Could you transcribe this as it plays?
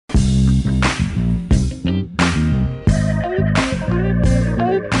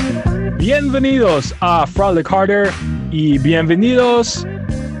Bienvenidos a Frolic Harder y bienvenidos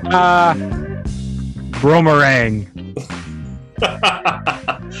a Bro-Merang.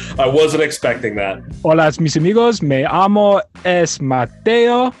 I wasn't expecting that. Hola, mis amigos. Me llamo es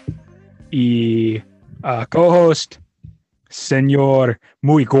Mateo y co-host, señor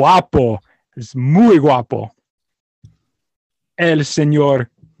muy guapo. Es muy guapo. El señor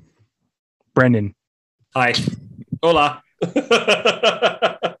Brennan. Hi. Hola.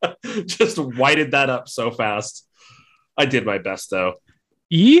 Just whited that up so fast. I did my best, though.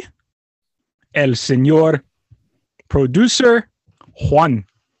 Y el señor producer Juan.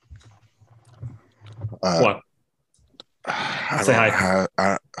 Juan. Say hi.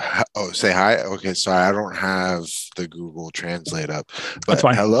 Say hi. Okay, so I don't have the Google Translate up. But That's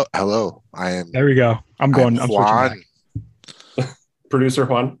fine. Hello. I am. There we go. I'm Juan. Producer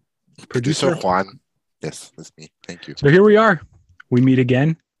Juan. Producer Juan. Yes, that's me. Thank you. So here we are. We meet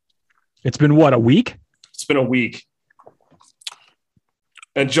again. It's been what, a week? It's been a week.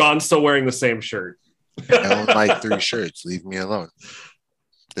 And John's still wearing the same shirt. I own like 3 shirts. Leave me alone.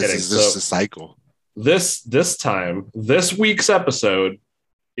 This is just a cycle. This week's episode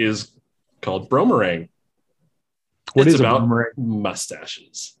is called Bro-Merang. What it's is about Bro-Merang?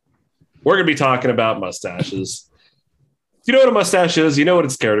 Mustaches. We're going to be talking about mustaches. You know what a mustache is? You know what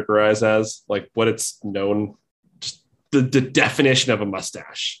it's categorized as? Like what it's known, just the definition of a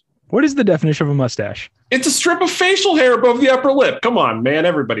mustache. What is the definition of a mustache? It's a strip of facial hair above the upper lip. Come on, man.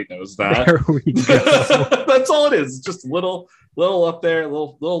 Everybody knows that. There we go. That's all it is. It's just little up there,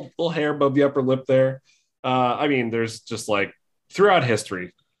 little hair above the upper lip there. I mean, there's just like throughout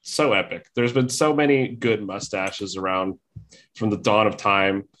history, so epic. There's been so many good mustaches around from the dawn of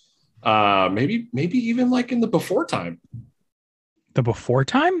time. Maybe even like in the before time. The before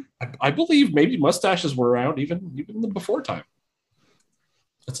time? I believe maybe mustaches were around even in the before time.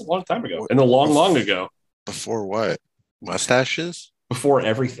 That's a long time ago. And a long ago. Before what? Mustaches? Before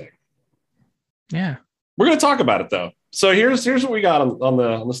everything. Yeah. We're going to talk about it though. So here's what we got on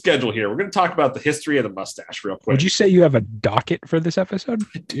the schedule here. We're going to talk about the history of the mustache real quick. Would you say you have a docket for this episode?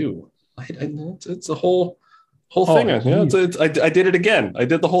 I do. It's a whole thing. I did it again. I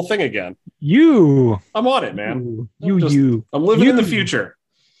did the whole thing again. I'm on it, man. I'm living in the future.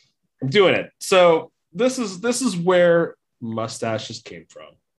 I'm doing it. So this is where mustaches came from.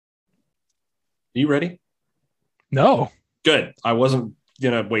 Are you ready? No. Good. I wasn't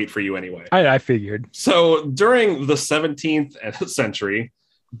gonna wait for you anyway. I figured. So during the 17th century,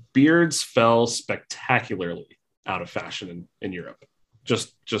 beards fell spectacularly out of fashion in Europe.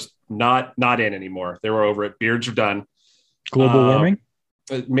 Just not in anymore. They were over it. Beards are done. Global warming?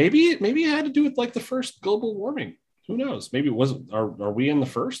 Maybe it had to do with like the first global warming. Who knows? Maybe are we in the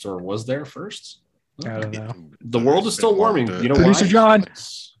first, or was there first? I don't know. The world is still warming. You know Producer why? John.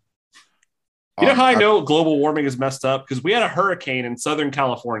 You know how I know global warming is messed up? Because we had a hurricane in Southern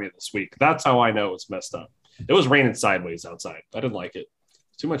California this week. That's how I know it's messed up. It was raining sideways outside. I didn't like it.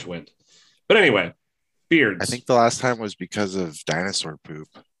 Too much wind. But anyway, beards. I think the last time was because of dinosaur poop.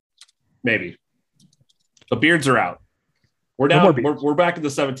 Maybe. The beards are out. We're down. We're back in the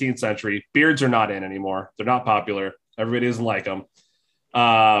 17th century. Beards are not in anymore. They're not popular. Everybody doesn't like them.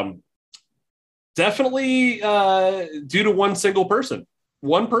 Definitely due to one single person.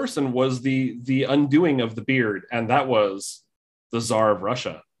 One person was the undoing of the beard, and that was the Tsar of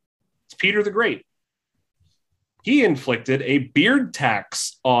Russia. It's Peter the Great. He inflicted a beard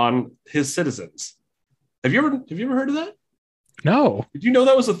tax on his citizens. Have you ever heard of that? No. Did you know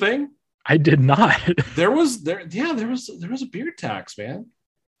that was a thing? I did not. There was a beard tax, man.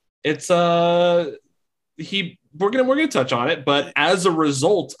 It's we're gonna touch on it, but as a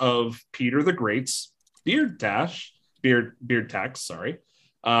result of Peter the Great's beard tax,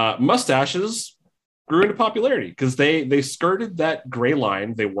 mustaches grew into popularity because they skirted that gray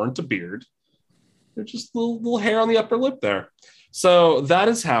line. They weren't a beard; they're just little hair on the upper lip there. So that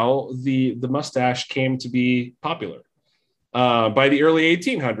is how the mustache came to be popular. By the early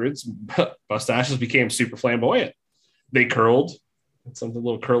 1800s, mustaches became super flamboyant. They curled. Something a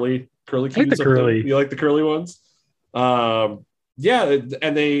little curly. I like the curly. You like the curly ones? Yeah,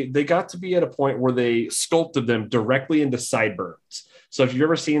 and they got to be at a point where they sculpted them directly into sideburns. So if you've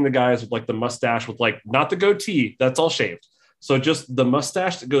ever seen the guys with like the mustache with like not the goatee, that's all shaved. So just the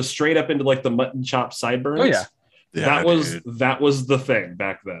mustache that goes straight up into like the mutton chop sideburns. Oh yeah. That was the thing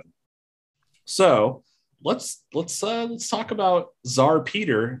back then. So let's talk about Tsar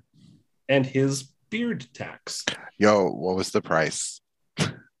Peter and his beard tax. Yo, what was the price?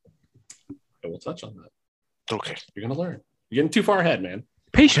 We'll touch on that. Okay. You're gonna learn. You're getting too far ahead, man.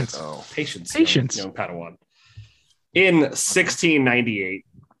 Patience. Patience. Patience. Young Padawan. In 1698,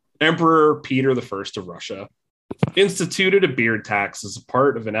 Emperor Peter the First of Russia instituted a beard tax as a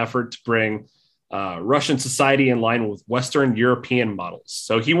part of an effort to bring Russian society in line with Western European models.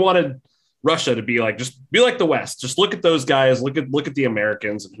 So he wanted Russia to be like, just be like the West. Just look at those guys. Look at the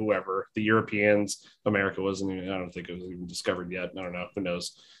Americans and whoever, the Europeans. America wasn't even, I don't think it was even discovered yet. I don't know. Who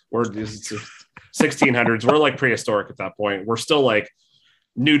knows? We're 1600s. We're like prehistoric at that point. We're still like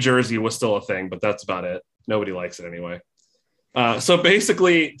New Jersey was still a thing, but that's about it. Nobody likes it anyway. So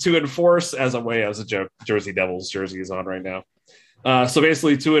basically, to enforce, as a joke, Jersey Devils jersey is on right now. So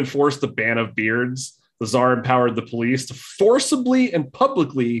basically, to enforce the ban of beards, the Tsar empowered the police to forcibly and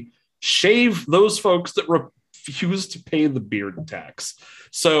publicly shave those folks that refuse to pay the beard tax.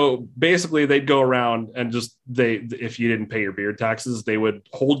 So basically, they'd go around and if you didn't pay your beard taxes, they would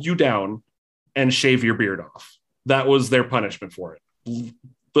hold you down and shave your beard off. That was their punishment for it.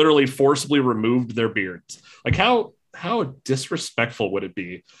 Literally forcibly removed their beards. Like how disrespectful would it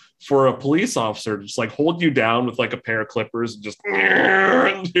be for a police officer to just like hold you down with like a pair of clippers and just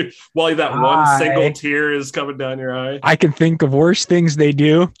while that one single tear is coming down your eye? I can think of worse things they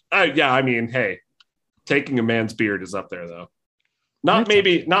do. Yeah, I mean, hey, taking a man's beard is up there though. Not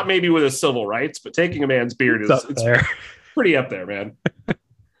maybe with his civil rights, but taking a man's beard is pretty up there, man.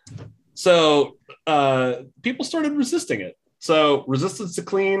 So people started resisting it. So resistance to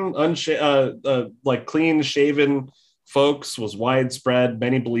clean shaven folks was widespread,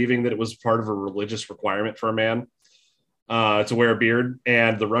 many believing that it was part of a religious requirement for a man to wear a beard.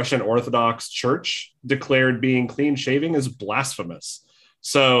 And the Russian Orthodox Church declared being clean shaving as blasphemous.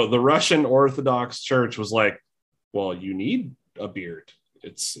 So the Russian Orthodox Church was like, well, you need a beard.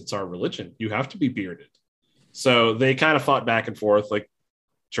 It's our religion. You have to be bearded. So they kind of fought back and forth, like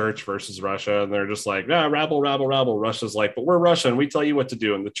Church versus Russia, and they're just like, rabble. Russia's like, but we're Russian, we tell you what to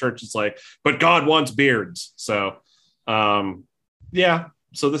do, and the church is like, but God wants beards. So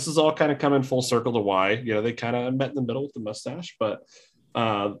so this is all kind of coming full circle to why they kind of met in the middle with the mustache. But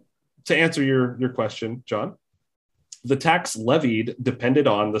to answer your question, John, the tax levied depended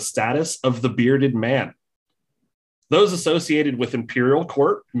on the status of the bearded man. Those associated with imperial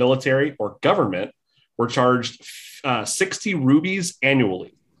court, military, or government were charged 60 rubies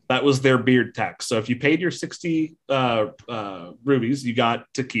annually. That was their beard tax. So if you paid your 60 rubies, you got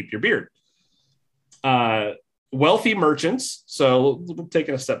to keep your beard. Wealthy merchants, so we're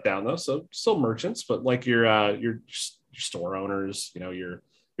taking a step down though, so still merchants, but like your store owners, your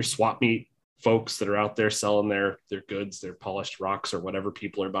swap meet folks that are out there selling their goods, their polished rocks or whatever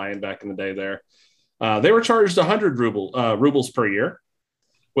people are buying back in the day there. They were charged 100 rubles per year,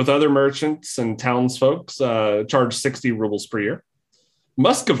 with other merchants and townsfolk charged 60 rubles per year.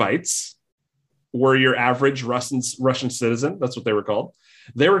 Muscovites were your average Russian citizen. That's what they were called.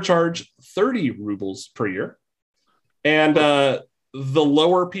 They were charged 30 rubles per year. And the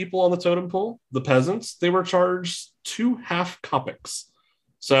lower people on the totem pole, the peasants, they were charged 2.5 kopecks.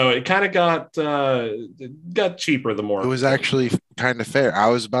 So it kind of got cheaper the more. It was actually kind of fair. I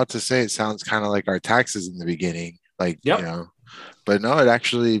was about to say it sounds kind of like our taxes in the beginning, like but no, it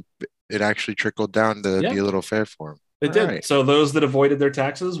actually trickled down to be a little fair for them. It did. Right. So those that avoided their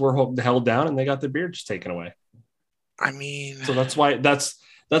taxes were held down, and they got their beards taken away. I mean, so that's why that's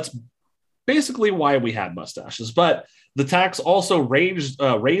basically why we had mustaches. But the tax also raised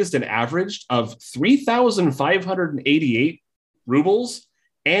an average of 3,588 rubles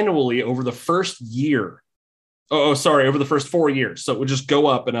annually over the first year. Over the first 4 years. So it would just go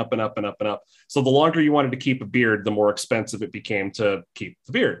up and up and up and up and up. So the longer you wanted to keep a beard, the more expensive it became to keep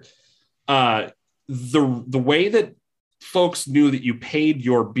the beard. The way that folks knew that you paid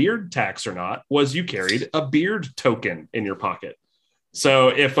your beard tax or not was you carried a beard token in your pocket. So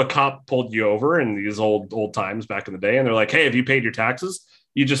if a cop pulled you over in these old times back in the day, and they're like, hey, have you paid your taxes?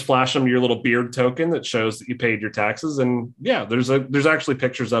 You just flash them your little beard token that shows that you paid your taxes. And yeah, there's actually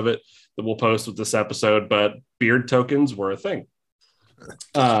pictures of it that we'll post with this episode, but beard tokens were a thing.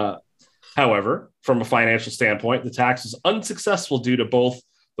 However, from a financial standpoint, the tax was unsuccessful due to both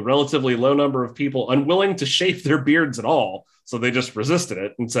the relatively low number of people unwilling to shave their beards at all. So they just resisted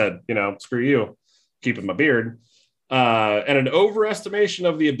it and said, screw you, keeping my beard. And an overestimation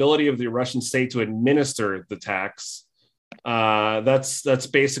of the ability of the Russian state to administer the tax. That's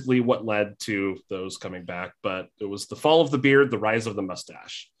basically what led to those coming back. But it was the fall of the beard, the rise of the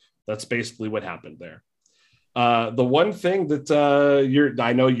mustache. That's basically what happened there. The one thing that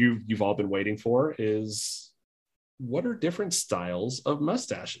I know you've all been waiting for is, what are different styles of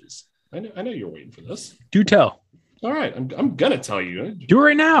mustaches? I know you're waiting for this. Do tell. All right, I'm gonna tell you. Do it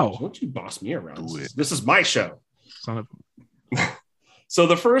right now. Don't you boss me around? This is my show. So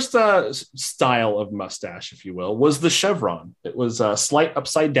the first style of mustache, if you will, was the chevron. It was a slight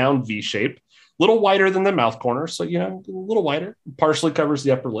upside down V shape, a little wider than the mouth corner. So, a little wider, partially covers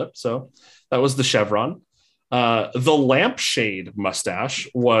the upper lip. So that was the chevron. The lampshade mustache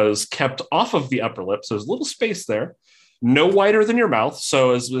was kept off of the upper lip. So there's a little space there, no wider than your mouth.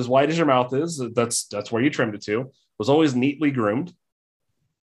 So as wide as your mouth is, that's where you trimmed it to. It was always neatly groomed.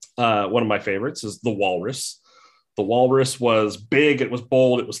 One of my favorites is the walrus. The walrus was big. It was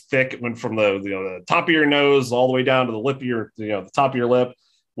bold. It was thick. It went from the top of your nose all the way down to the lip of your, the top of your lip,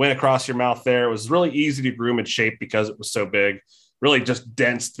 went across your mouth there. It was really easy to groom and shape because it was so big. Really just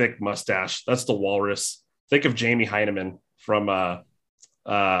dense, thick mustache. That's the walrus. Think of Jamie Heineman from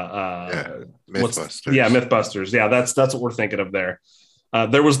Mythbusters. Mythbusters. Yeah, that's what we're thinking of there.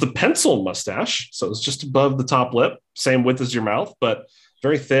 There was the pencil mustache. So it's just above the top lip, same width as your mouth, but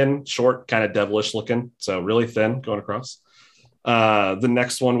very thin, short, kind of devilish looking. So really thin going across. The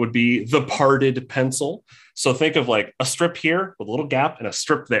next one would be the parted pencil. So think of like a strip here with a little gap and a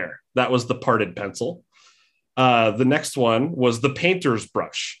strip there. That was the parted pencil. The next one was the painter's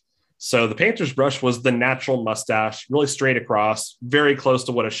brush. So the painter's brush was the natural mustache, really straight across, very close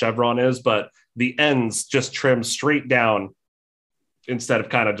to what a chevron is, but the ends just trim straight down instead of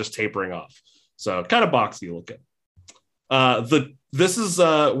kind of just tapering off. So kind of boxy looking. This is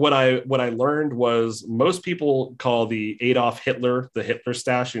what I learned was most people call the Adolf Hitler the Hitler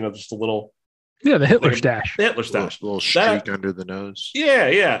stash. Just a little. Yeah, the Hitler stash. The Hitler stash. Little streak under the nose.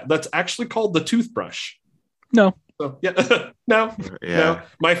 Yeah. That's actually called the toothbrush. No. So, yeah. No.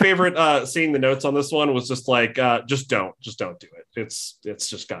 My favorite seeing the notes on this one was just like, just don't do it. It's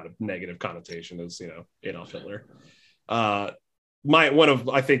just got a negative connotation as Adolf Hitler. I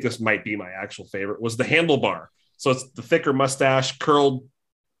think this might be my actual favorite was the handlebar. So it's the thicker mustache curled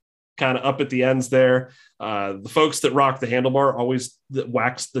kind of up at the ends there. The folks that rock the handlebar always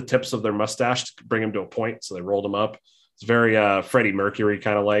wax the tips of their mustache to bring them to a point. So they rolled them up. It's very Freddie Mercury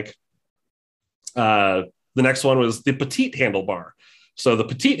kind of like. The next one was the petite handlebar. So the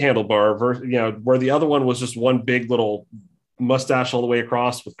petite handlebar, where the other one was just one big little mustache all the way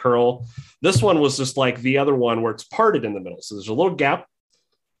across with curl. This one was just like the other one where it's parted in the middle. So there's a little gap.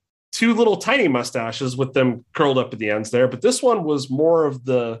 Two little tiny mustaches with them curled up at the ends there. But this one was more of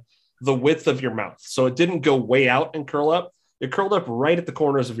the width of your mouth. So it didn't go way out and curl up. It curled up right at the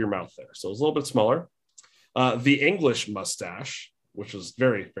corners of your mouth there. So it was a little bit smaller. The English mustache, which was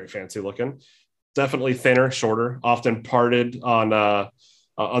very, very fancy looking. Definitely thinner, shorter, often parted on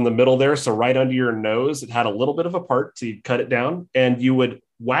the middle there. So right under your nose, it had a little bit of a part. So you'd cut it down and you would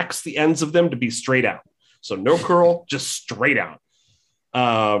wax the ends of them to be straight out. So no curl, just straight out.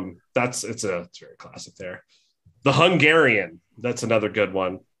 It's very classic there. The Hungarian, that's another good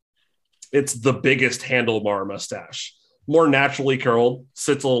one. It's the biggest handlebar mustache, more naturally curled,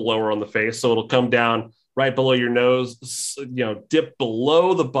 sits a little lower on the face. So it'll come down right below your nose, dip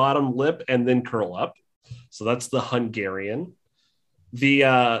below the bottom lip and then curl up. So that's the Hungarian. The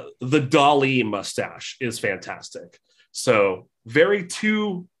Dali mustache is fantastic. So very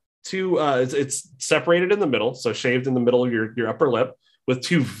it's separated in the middle. So shaved in the middle of your upper lip, with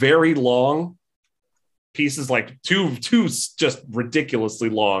two very long pieces, like two just ridiculously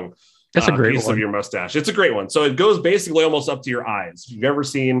long That's a great piece one. of your mustache. It's a great one. So it goes basically almost up to your eyes. If you've ever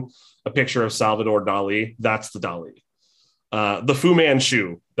seen a picture of Salvador Dali, that's the Dali. The Fu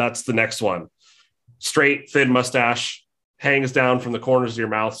Manchu, that's the next one. Straight, thin mustache, hangs down from the corners of your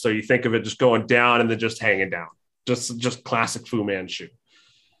mouth. So you think of it just going down and then just hanging down. Just classic Fu Manchu.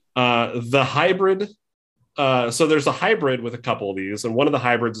 The hybrid. So there's a hybrid with a couple of these, and one of the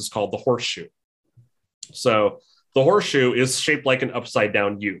hybrids is called the horseshoe. So the horseshoe is shaped like an upside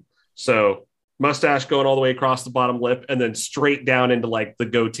down U. So mustache going all the way across the bottom lip and then straight down into like the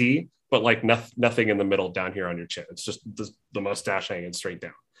goatee, but like nothing in the middle down here on your chin. It's just the mustache hanging straight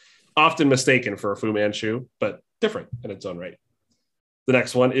down. Often mistaken for a Fu Manchu, but different in its own right. The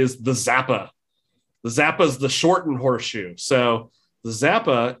next one is the Zappa. The Zappa is the shortened horseshoe. So the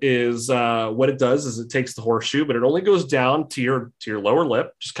Zappa is what it does is it takes the horseshoe, but it only goes down to your lower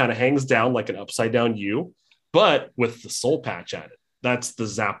lip, just kind of hangs down like an upside down U, but with the soul patch added. That's the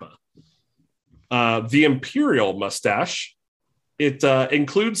Zappa. The Imperial mustache, it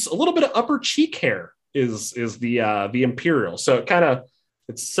includes a little bit of upper cheek hair. Is the Imperial. So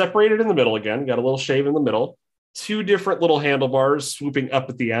it's separated in the middle again. Got a little shave in the middle. Two different little handlebars swooping up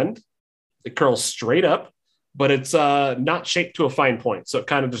at the end. It curls straight up, but it's not shaped to a fine point. So it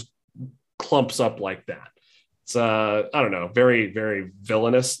kind of just clumps up like that. It's, I don't know, very, very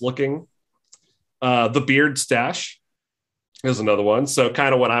villainous looking. The beard stash. is another one. So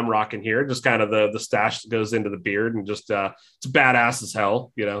kind of what I'm rocking here, just kind of the stash that goes into the beard and just it's badass as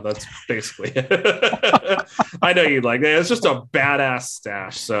hell. That's basically it. I know you'd like it. It's just a badass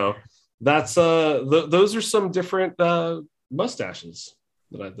stash. So that's those are some different mustaches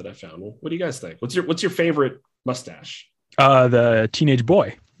that I found. What do you guys think? What's your favorite mustache? The teenage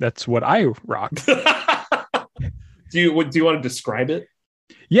boy. That's what I rock. Do you want to describe it?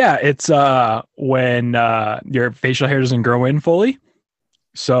 Yeah, it's when your facial hair doesn't grow in fully.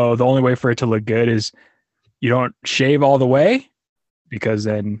 So the only way for it to look good is you don't shave all the way, because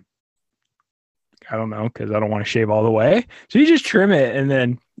then I don't know, because I don't want to shave all the way. So you just trim it, and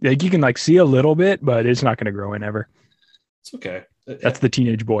then you can see a little bit, but it's not going to grow in ever. It's okay. That's the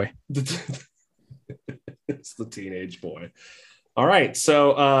teenage boy. It's the teenage boy. All right.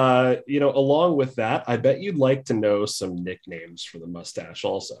 So, along with that, I bet you'd like to know some nicknames for the mustache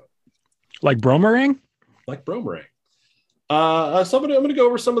also. Like Bro-Merang? Like Bro-Merang. So I'm going to go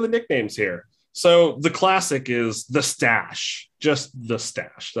over some of the nicknames here. So the classic is the stash, just the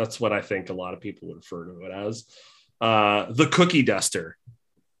stash. That's what I think a lot of people would refer to it as. The cookie duster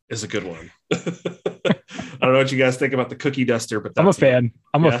is a good one. I don't know what you guys think about the cookie duster, but I'm a fan.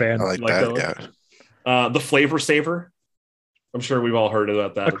 I'm a fan. I like that. Yeah. The flavor saver. I'm sure we've all heard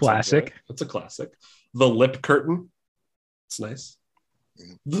about that. A classic. It's a classic. The lip curtain. It's nice.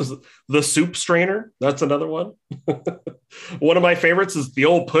 The soup strainer. That's another one. One of my favorites is the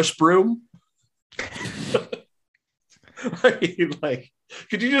old push broom. I mean,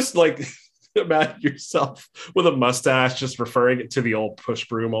 could you just imagine yourself with a mustache just referring it to the old push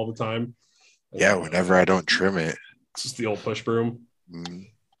broom all the time? Yeah, whenever I don't trim it. It's just the old push broom.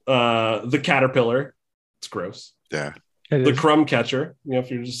 The caterpillar. It's gross. Yeah. The crumb catcher, if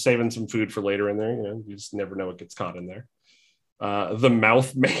you're just saving some food for later in there, you just never know what gets caught in there. The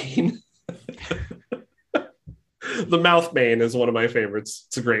mouth mane. The mouth mane is one of my favorites.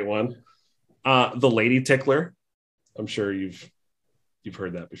 It's a great one. The lady tickler. I'm sure you've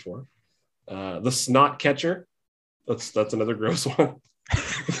heard that before. The snot catcher. That's another gross one.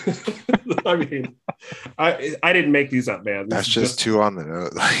 I mean, I didn't make these up, man. That's just two on the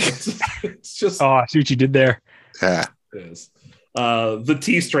note. It's just. Oh, I see what you did there. Yeah. It is. The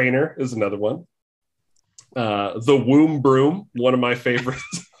tea strainer is another one. The womb broom, one of my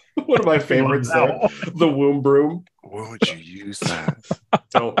favorites. One of my favorites there. The womb broom. Why would you use that?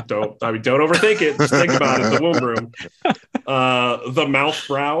 Don't overthink it. Just think about it. The womb broom. The mouth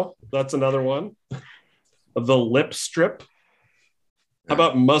brow. That's another one. The lip strip. How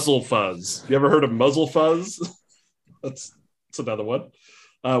about muzzle fuzz? You ever heard of muzzle fuzz? That's another one.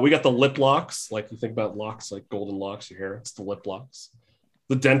 We got the lip locks. You think about locks, like golden locks, your hair. It's the lip locks.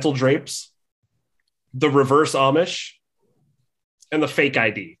 The dental drapes. The reverse Amish. And the fake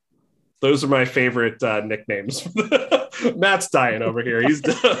ID. Those are my favorite nicknames. Matt's dying over here.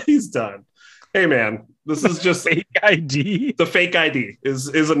 He's done. Hey, man, this is just fake ID. The fake ID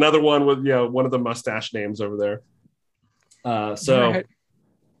is another one with one of the mustache names over there. Right.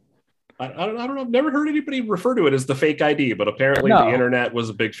 I don't know. I've never heard anybody refer to it as the fake ID, but apparently the internet was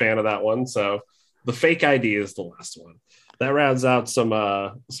a big fan of that one. So the fake ID is the last one. That rounds out some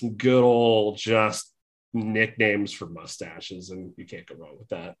good old just nicknames for mustaches, and you can't go wrong with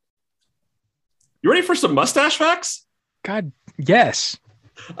that. You ready for some mustache facts? God, yes.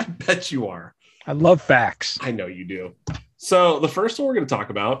 I bet you are. I love facts. I know you do. So the first one we're going to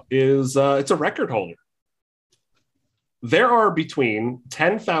talk about is it's a record holder. There are between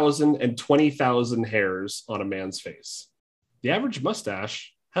 10,000 and 20,000 hairs on a man's face. The average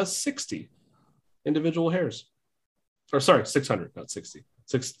mustache has 60 individual hairs. Or sorry, 600, not 60.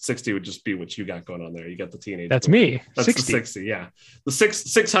 60 would just be what you got going on there. You got the teenage. That's boy. Me. That's 60. The 60, yeah. The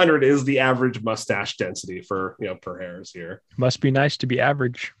 600 is the average mustache density for per hairs here. Must be nice to be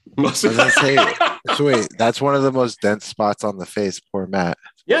average. So wait, that's one of the most dense spots on the face. Poor Matt.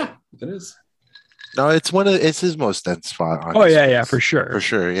 Yeah, it is. No, it's his most dense spot. Oh yeah, face. Yeah, for sure. For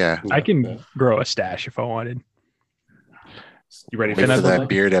sure, yeah. I can grow a stash if I wanted. You ready for that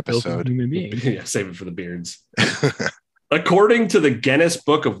beard episode? Yeah, save it for the beards. According to the Guinness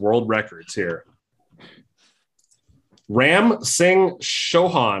Book of World Records here, Ram Singh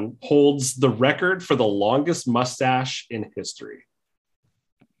Chauhan holds the record for the longest mustache in history.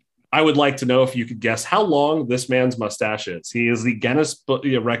 I would like to know if you could guess how long this man's mustache is. He is the Guinness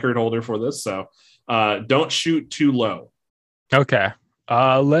record holder for this, so don't shoot too low. Okay.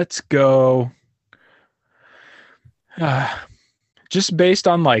 Let's go. Just based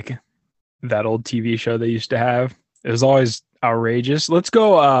on that old TV show they used to have. It was always outrageous. Let's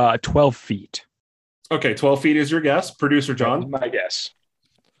go 12 feet. Okay, 12 feet is your guess. Producer John? My guess.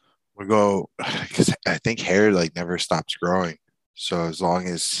 We'll go because I think hair like never stops growing. So as long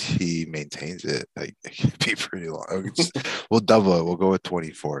as he maintains it, like, it can be pretty long. We'll double it. We'll go with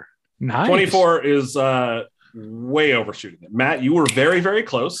 24. Nice. 24 is way overshooting it. Matt, you were very, very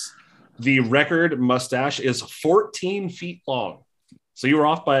close. The record mustache is 14 feet long. So you were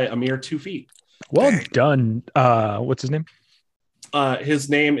off by a mere 2 feet. Well done. What's his name? His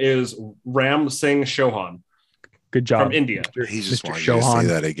name is Ram Singh Chauhan. Good job. From India. He just wanted you to say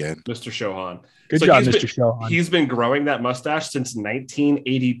that again. Mr. Chauhan. Good job, Mr. Chauhan. He's been growing that mustache since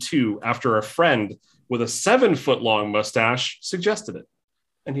 1982 after a friend with a 7-foot-long mustache suggested it.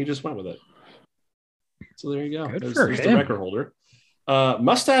 And he just went with it. So there you go. There's the record holder.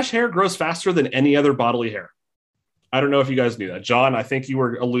 Mustache hair grows faster than any other bodily hair. I don't know if you guys knew that. John, I think you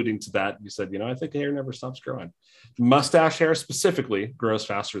were alluding to that. You said, I think the hair never stops growing. Mustache hair specifically grows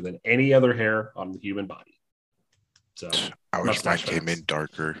faster than any other hair on the human body. So I wish mine came in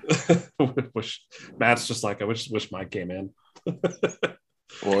darker. Matt's just like, I wish mine came in.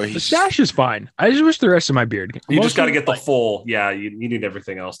 Well, the stash is fine. I just wish the rest of my beard. You just got to get the full. Yeah, you need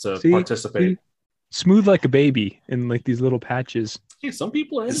everything else to participate. Smooth like a baby in like these little patches. Hey, some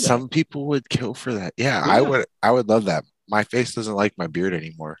people are into Some people would kill for that. Yeah, I would love that. My face doesn't like my beard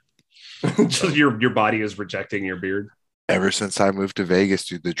anymore. Just your body is rejecting your beard. Ever since I moved to Vegas,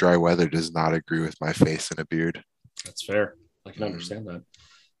 dude, the dry weather does not agree with my face and a beard. That's fair. I can understand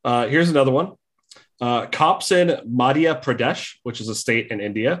that. Here's another one. Cops in Madhya Pradesh, which is a state in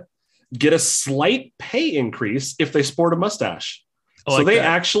India, get a slight pay increase if they sport a mustache. So they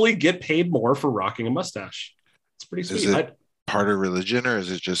actually get paid more for rocking a mustache. It's pretty sweet. Is it part of religion or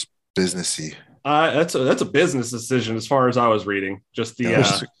is it just businessy? That's a business decision as far as I was reading. Just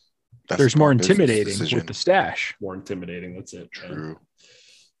the there's more intimidating with the stash. More intimidating. That's it. True.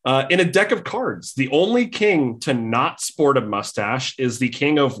 In a deck of cards, the only king to not sport a mustache is the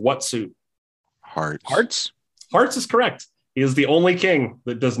king of what suit? Hearts. Hearts is correct. He is the only king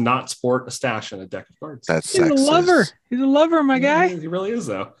that does not sport a stash in a deck of cards. He's a lover. He's a lover, my guy. He really is,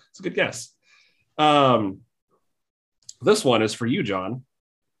 though. It's a good guess. This one is for you, John.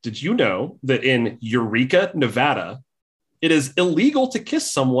 Did you know that in Eureka, Nevada, it is illegal to kiss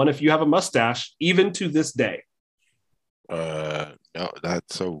someone if you have a mustache, even to this day? No,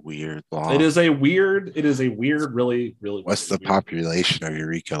 that's a weird law. It is a weird, really, really. What's the population of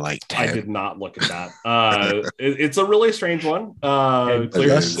Eureka? Like 10? I did not look at that. It's a really strange one.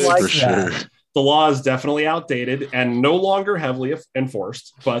 Clearly, for sure. The law is definitely outdated and no longer heavily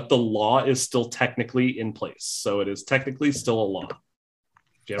enforced, but the law is still technically in place. So it is technically still a law.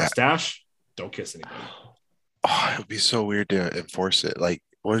 If you have a stash, don't kiss anybody. Oh, it would be so weird to enforce it. Like,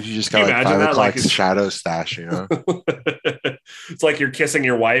 what if you just got like 5 o'clock shadow stash, It's like you're kissing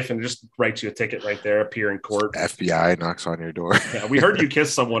your wife and just writes you a ticket right there, appear in court. FBI knocks on your door. Yeah, we heard you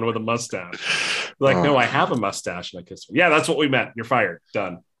kiss someone with a mustache. Like, no, I have a mustache and I kissed her. Yeah, that's what we meant. You're fired.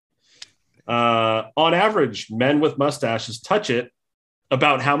 Done. On average, men with mustaches touch it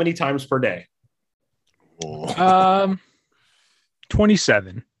about how many times per day?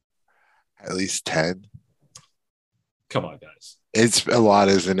 27. At least 10. Come on, guys. It's a lot,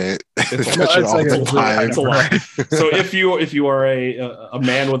 isn't it? It's a lot. So if you are a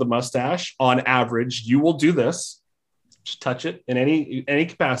man with a mustache, on average, you will do this. Just touch it in any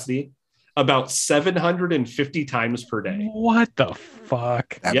capacity about 750 times per day. What the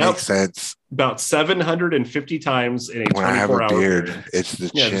fuck? That makes sense. About 750 times in a 24-hour beard. period. It's the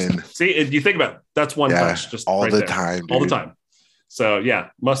chin. See, if you think about it, that's one touch. Just all right the there. time. Dude. All the time. So yeah,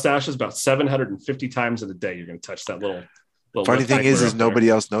 mustache is about 750 times in a day. You're going to touch that little funny thing is nobody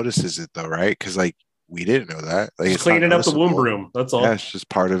else notices it though, right? Because like we didn't know that. Like it's cleaning up the womb broom. That's all. Yeah, it's just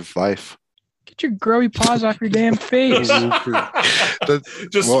part of life. Get your growy paws off your damn face. Wiping all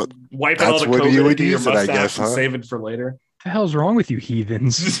the COVID into your mustache and save it for later. What the hell's wrong with you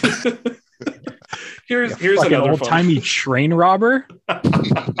heathens? here's another old-timey train robber.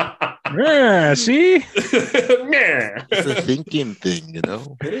 Yeah, see? It's a thinking thing,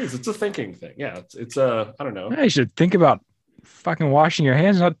 It is. It's a thinking thing. Yeah, it's I don't know. I should think about fucking washing your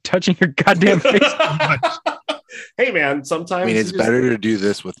hands, not touching your goddamn face too much. Hey, man, sometimes... I mean, it's better to do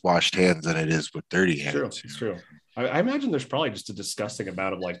this with washed hands than it is with dirty hands. It's true. I imagine there's probably just a disgusting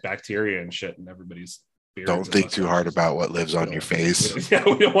amount of like bacteria and shit in everybody's beards. Don't think too hard about what lives on your face. Yeah,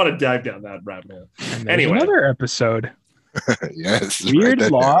 we don't want to dive down that rabbit hole. Anyway. Another episode. Yes.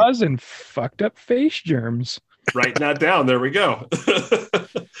 Weird laws and fucked up face germs. Writing that down. There we go.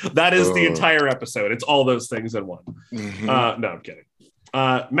 That is the entire episode. It's all those things in one. Mm-hmm. No, I'm kidding.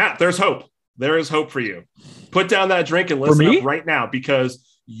 Matt, there's hope. There is hope for you. Put down that drink and listen up right now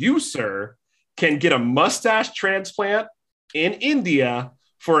because you, sir, can get a mustache transplant in India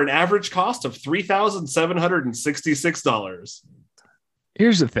for an average cost of $3,766.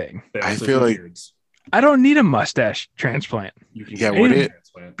 Here's the thing. I feel like I don't need a mustache transplant. Would it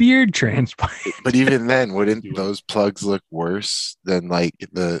beard transplant? But even then, wouldn't those plugs look worse than like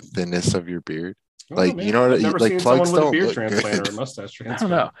the thinness of your beard? Like, you know what? Like plugs don't look good. Or a mustache transplant. I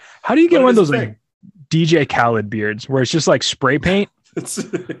don't know. How do you get one of those like DJ Khaled beards where it's just like spray paint?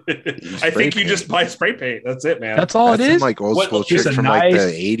 I think you just buy spray paint. That's it, man. That's all it is. Like old school trick from like the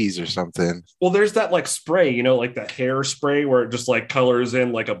 80s or something. Well, there's that like spray, you know, like the hair spray where it just like colors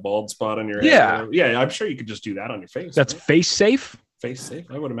in like a bald spot on your head. Yeah, I'm sure you could just do that on your face. That's face safe. Face safe,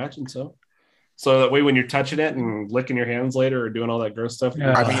 I would imagine so. So that way, when you're touching it and licking your hands later or doing all that gross stuff,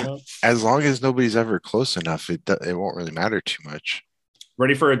 I mean, as long as nobody's ever close enough, it won't really matter too much.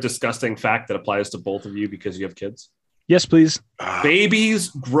 Ready for a disgusting fact that applies to both of you because you have kids? Yes, please. Babies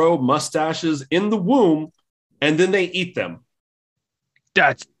grow mustaches in the womb, and then they eat them.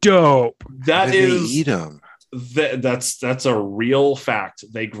 That's dope. That is, they eat them. That's a real fact.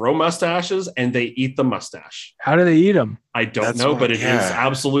 They grow mustaches and they eat the mustache. How do they eat them? I don't know, but it is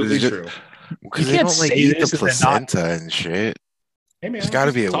absolutely true. Because they don't like eat the placenta and shit. Hey man, there's got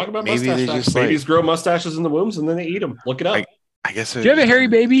to be talk about maybe mustache they facts. just Babies grow mustaches in the wombs and then they eat them. Look it up. I guess. Do you have a hairy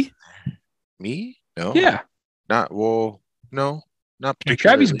baby? Me? No. Yeah. No, not particularly.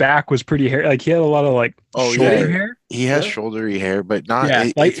 Travis' back was pretty hairy. Like he had a lot of like shoulder hair. He has shouldery hair, but not.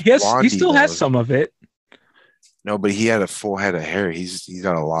 Yeah, like he still has some of it. No, but he had a full head of hair. He's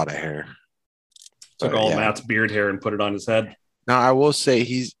got a lot of hair. Took all Matt's beard hair and put it on his head. Now I will say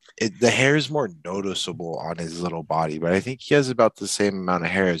the hair is more noticeable on his little body, but I think he has about the same amount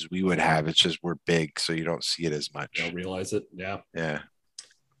of hair as we would have. It's just we're big, so you don't see it as much. You don't realize it. Yeah. Yeah.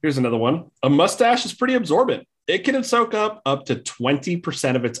 Here's another one. A mustache is pretty absorbent. It can soak up to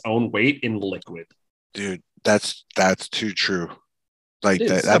 20% of its own weight in liquid. Dude, that's too true. Like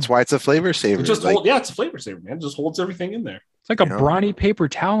that's why it's a flavor saver. It's a flavor saver, man. It just holds everything in there. It's like a brawny paper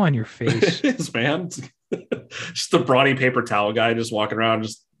towel on your face. It is, man. Just a brawny paper towel guy just walking around,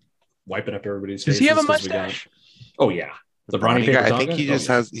 just wiping up everybody's face. Does he have a mustache? Oh yeah. The brawny paper guy, I think he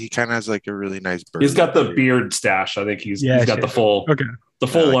just he kind of has like a really nice bird. He's got the beard stash. I think he's got the full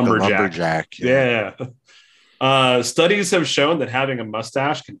lumberjack. Yeah. Studies have shown that having a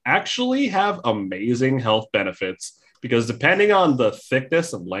mustache can actually have amazing health benefits because depending on the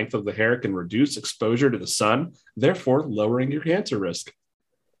thickness and length of the hair can reduce exposure to the sun, therefore lowering your cancer risk.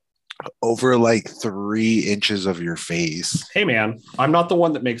 Over like 3 inches of your face. Hey man, I'm not the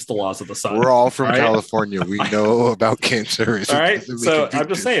one that makes the laws of the sun. We're all from California. We know about cancer risk. All right. So I'm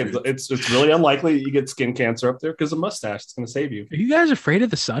just saying it's really unlikely that you get skin cancer up there because a mustache is going to save you. Are you guys afraid of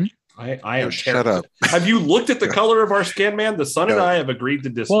the sun? I am. Shut up. Have you looked at the color of our skin, man? The sun and I have agreed to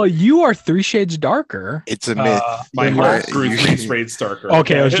disagree. Well, you are 3 shades darker. It's a myth. My heart grew 3 shades darker.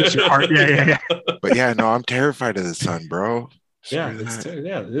 Okay, it was just your heart. Yeah. But yeah, no, I'm terrified of the sun, bro.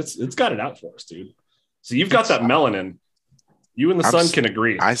 It's got it out for us, dude. So you've got that melanin. You and the sun can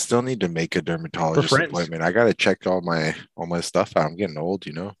agree. I still need to make a dermatologist appointment. I got to check all my stuff out. I'm getting old,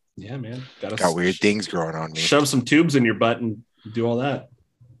 you know. Yeah, man. Got weird things growing on me. Shove some tubes in your butt and do all that.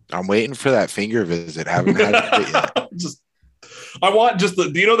 I'm waiting for that finger visit. Haven't had it yet.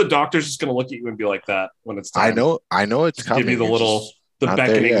 Do you know the doctor's just going to look at you and be like that when it's time? I know it's coming. Give you the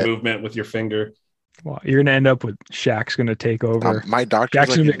beckoning movement with your finger. Well, you're going to end up with Shaq's going to take over. My doctor's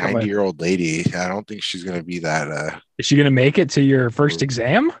like a 90-year-old lady. I don't think she's going to be that. Is she going to make it to your first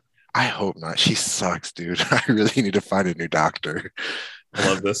exam? I hope not. She sucks, dude. I really need to find a new doctor. I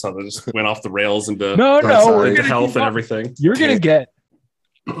love this. How they just went off the rails into health and everything. You're going to get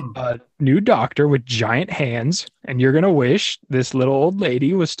a new doctor with giant hands, and you're going to wish this little old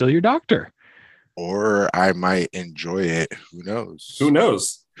lady was still your doctor. Or I might enjoy it. Who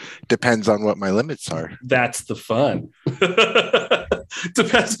knows? Depends on what my limits are. That's the fun.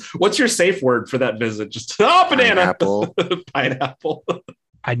 Depends. What's your safe word for that visit? Just banana. Pineapple.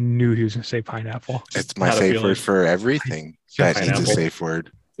 I knew he was going to say pineapple. It's my safe word for everything that needs a safe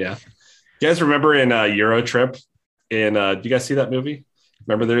word. Yeah. You guys remember in Euro Trip? Do you guys see that movie?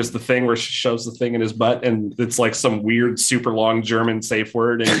 Remember there's the thing where she shoves the thing in his butt and it's like some weird super long German safe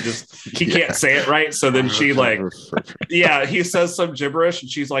word and he can't say it right. So then she he says some gibberish and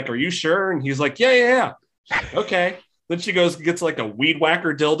she's like, "Are you sure?" And he's like, yeah. Okay. Then she gets like a weed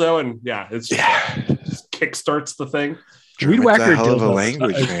whacker dildo and it's just kickstarts the thing. Weed whacker dildo. Of a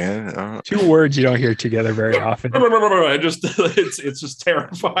language, man. 2 words you don't hear together very often. It's just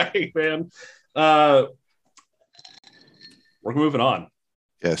terrifying, man. We're moving on.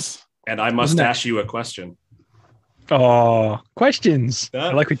 Yes. And I must ask you a question. Oh, questions.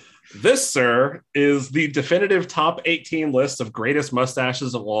 I like This, sir, is the definitive top 18 list of greatest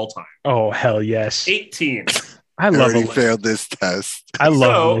mustaches of all time. Oh, hell yes. 18. I love already failed this test. I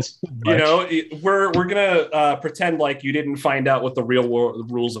love this so you know, we're gonna pretend like you didn't find out what the real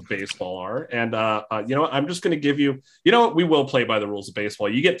rules of baseball are, and you know what? I'm just gonna give you. You know what? We will play by the rules of baseball.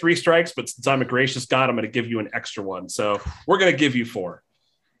 You get 3 strikes, but since I'm a gracious God, I'm gonna give you an extra one. So we're gonna give you 4.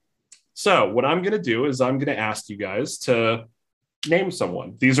 So what I'm gonna do is I'm gonna ask you guys to name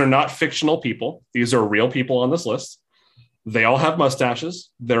someone. These are not fictional people. These are real people on this list. They all have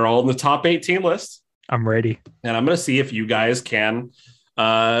mustaches. They're all in the top 18 list. I'm ready. And I'm going to see if you guys can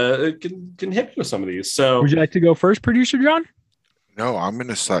hit me with some of these. So would you like to go first, producer John? No, I'm going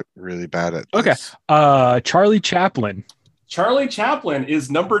to suck really bad at this. Charlie Chaplin. Charlie Chaplin is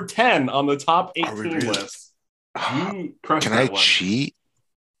number 10 on the top 18 list. Can I cheat?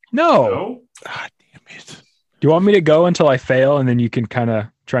 No. God damn it. Do you want me to go until I fail and then you can kind of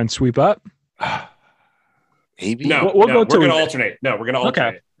try and sweep up? Maybe. No, we're going to alternate. No, we're going to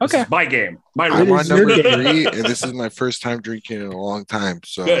alternate. Okay. This is my game. I'm on number 3, and this is my first time drinking in a long time.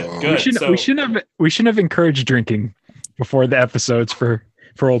 So good. We shouldn't have encouraged drinking before the episodes for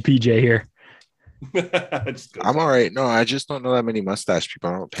old PJ here. I'm all right. No, I just don't know that many mustache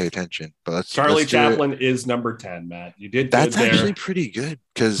people. I don't pay attention. But Charlie Chaplin is number 10, Matt. You did. That's actually pretty good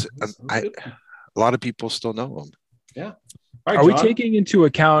because a lot of people still know him. Yeah. All right, are we taking into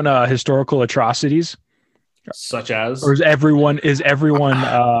account historical atrocities? Such as, or is everyone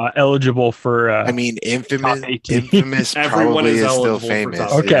eligible for? I mean, infamous everyone probably is still famous.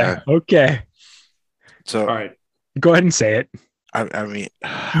 Okay. So, all right, go ahead and say it. I mean,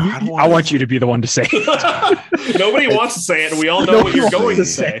 I want you to be the one to say it. Nobody wants to say it, and we all know what you're going to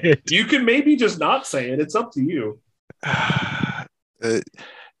say. You can maybe just not say it. It's up to you.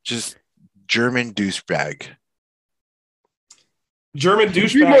 Just German douchebag. German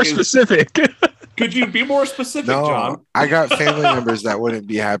douchebag. Be more specific. Could you be more specific, John? I got family members that wouldn't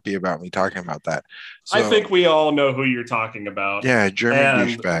be happy about me talking about that. So, I think we all know who you're talking about. Yeah, German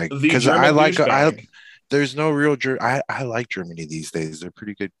douchebag. Because there's no real I like Germany these days. They're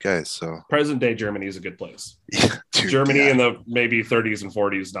pretty good guys. So present day Germany is a good place. Dude, Germany in the maybe 30s and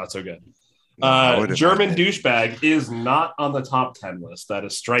 40s, not so good. German douchebag is not on the top 10 list. That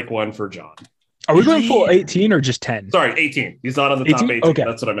is strike 1 for John. Are we going full 18 or just 10? Sorry, 18. He's not on the top 18. Okay.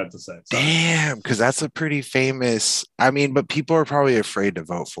 That's what I meant to say. Sorry. Damn, because that's a pretty famous. I mean, but people are probably afraid to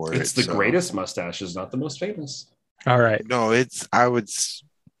vote for it. It's the greatest mustache, is not the most famous. All right. No,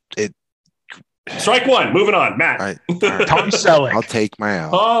 Strike 1. Moving on, Matt. Tom Selleck. I'll take my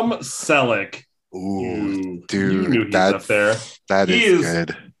L. Tom Selleck. Ooh, dude, you knew he's up there. That is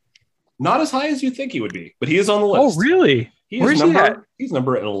good. Not as high as you think he would be, but he is on the list. Oh, really? Where's he at? He's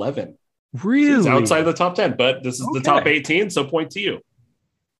number 11. Really? He's outside the top 10, but this is the top 18, so point to you.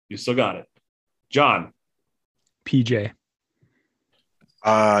 You still got it. John. PJ.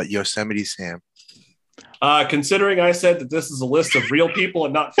 Yosemite Sam. Considering I said that this is a list of real people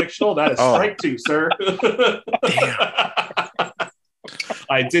and not fictional, that is strike 2, sir. Damn.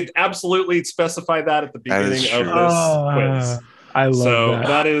 I did absolutely specify that at the beginning of this quiz. I love that.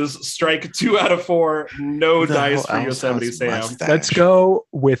 That is strike 2 out of 4. No dice for Yosemite Sam. Let's go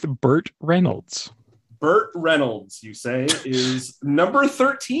with Burt Reynolds. Burt Reynolds, you say, is number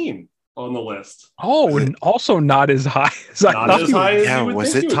 13 on the list. Oh, and also not as high as I thought. Yeah,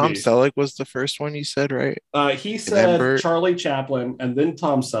 was it Tom Selleck was the first one you said, right? He said Charlie Chaplin, and then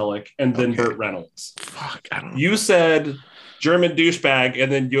Tom Selleck, and then Burt Reynolds. Fuck, I don't know. You said German douchebag, and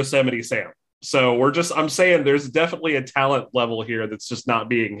then Yosemite Sam. So I'm saying there's definitely a talent level here that's just not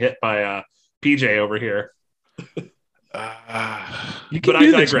being hit by PJ over here. But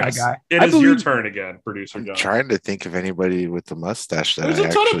I digress. It is your turn again, producer John. I'm trying to think of anybody with the mustache. There's a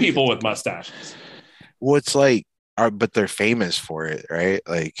ton of people with mustaches. Well, it's like, but they're famous for it, right?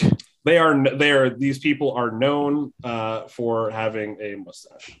 Like these people are known for having a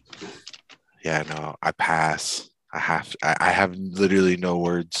mustache. Yeah, no, I pass. I have literally no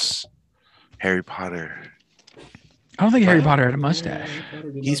words. Harry Potter. I don't think Harry Potter had a mustache.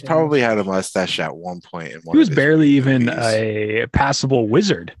 He's probably had a mustache at one point. He was barely even a passable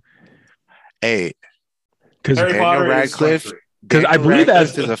wizard. Hey, because Daniel Radcliffe. Because I believe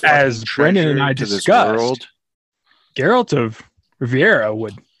as Brendan and I discussed, Geralt of Riviera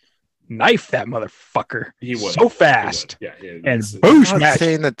would knife that motherfucker. He would so fast. Yeah, and boosh. I'm not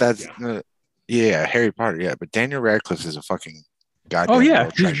saying that's Harry Potter. Yeah, but Daniel Radcliffe is a fucking goddamn. Oh yeah,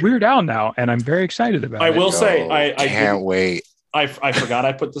 he's Weird Al now, and I'm very excited about it. I will say, I can't wait. I forgot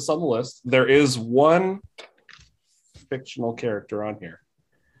I put this on the list. There is one fictional character on here.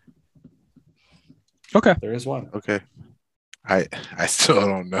 Okay, there is one. Okay, I still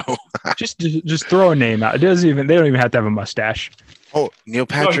don't know. just throw a name out. It doesn't even. They don't even have to have a mustache. Oh, Neil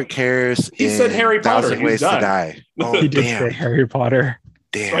Patrick Harris. He said Harry Potter. 1,000 Ways to Die. Oh, he did say Harry Potter.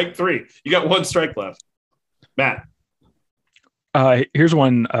 Damn. Strike 3. You got 1 strike left. Matt. Here's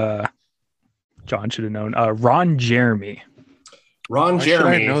one. John should have known. Ron Jeremy. Ron Why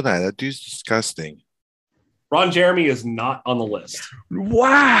Jeremy. should I know that? That dude's disgusting. Ron Jeremy is not on the list.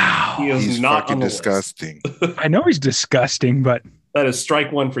 Wow. He is He's not fucking on the disgusting. list. I know he's disgusting, but that is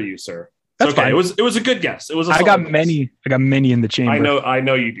strike 1 for you, sir. That's okay. fine. It was a good guess. It was. I got many in the chamber. I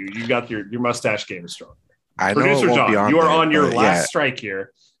know you do. You got your mustache game is strong. I know Producer it won't be John, on you are there, on your but last strike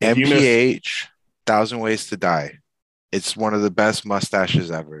here. If you MPH, 1,000 Ways to Die. It's one of the best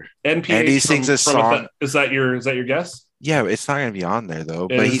mustaches ever. NPH and he sings a song. Is that your guess? Yeah, it's not gonna be on there though.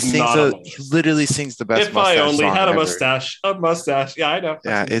 It But he sings he literally sings the best. If I only had a ever. mustache. Yeah, I know.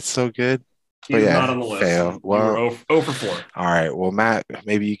 Yeah, it's so good. He's not on the list. Fail. Well, 0 for 4. All right. Well, Matt,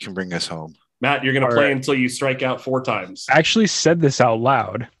 maybe you can bring us home. Matt, you're gonna play until you strike out 4 times. I actually said this out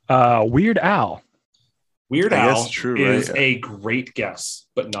loud. Weird Al. Weird Al is right? a great guess,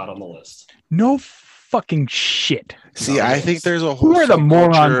 but not on the list. No fucking shit. See, I think there's a whole. Who are the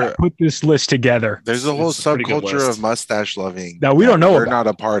morons that put this list together? There's a whole It's a pretty good subculture list. of mustache loving that we don't know. We're about. not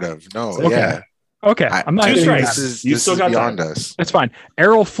a part of. No. Okay. Yeah. Okay. I'm not. 2 strikes. This You is still got beyond time. us. That's fine.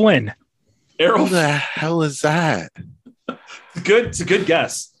 Errol Flynn. Who the hell is that? Good. It's a good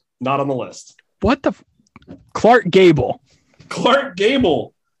guess. Not on the list. What the? Clark Gable. Clark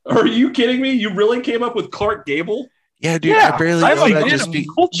Gable. Are you kidding me? You really came up with Clark Gable? Yeah, dude. I barely know that. Just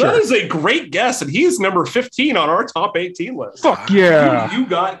that is a great guess, and he's number 15 on our top 18 list. Fuck yeah! You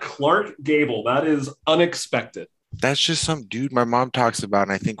got Clark Gable. That is unexpected. That's just some dude my mom talks about,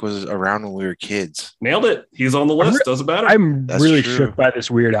 and I think was around when we were kids. Nailed it. He's on the list. Doesn't matter. I'm really shook by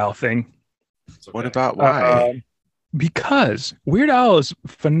this Weird Al thing. Okay. What about why? Because Weird Al is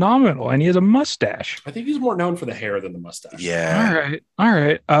phenomenal, and he has a mustache. I think he's more known for the hair than the mustache. Yeah. All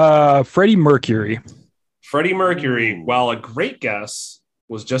right. Freddie Mercury. Freddie Mercury, while a great guess,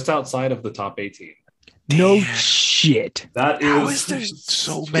 was just outside of the top 18. No shit. That is. How is there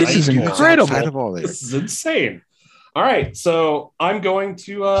so many? This is incredible. This is insane. All right, so I'm going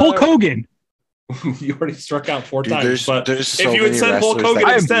to Hulk Hogan. You already struck out 4 times, but there's if you had said Hulk Hogan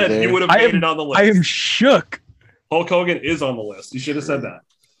instead, you would have made it on the list. I am shook. Hulk Hogan is on the list. You should have said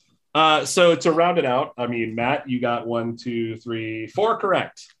that. So to round it out, I mean, Matt, you got 1, 2, 3, 4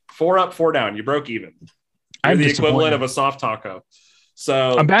 correct. 4 up, 4 down. You broke even. You're the equivalent of a soft taco.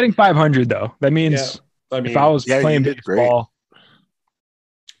 So I'm batting 500 though. That means if I was playing baseball,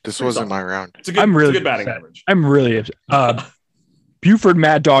 this wasn't my round. It's a good batting average. I'm really upset. Buford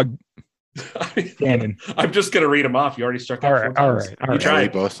Mad Dog Cannon. I'm just gonna read them off. You already struck out. All right. You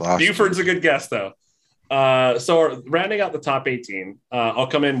tried. We both lost. Buford's a good guess though. So rounding out the top 18, I'll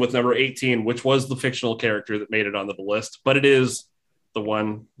come in with number 18, which was the fictional character that made it onto the list, but it is the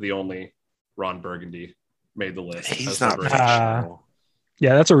one, the only Ron Burgundy made the list. He's not fictional.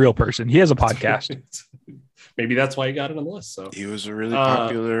 Yeah, that's a real person. He has a podcast. Maybe that's why he got it on the list. So he was a really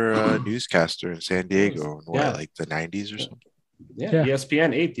popular newscaster in San Diego in like the 90s or something. Yeah.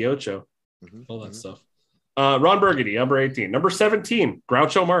 ESPN 8, the Ocho, all that stuff. Ron Burgundy, number 18. Number 17,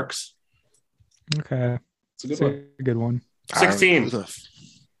 Groucho Marx. Okay. It's a good one. 16,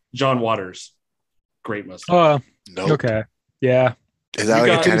 John Waters. Great mustache. Nope. Okay. Yeah. Is that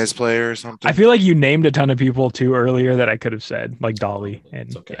like a tennis player or something? I feel like you named a ton of people too earlier that I could have said, like Dolly. And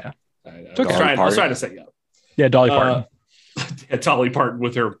it's okay. Yeah. I was trying to set you up. Yeah, Dolly Parton. Dolly Parton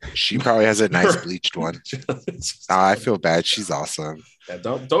with her. She probably has a nice bleached one. I feel bad. She's awesome. Yeah,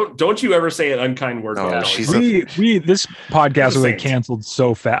 don't you ever say an unkind word. No, this podcast will get canceled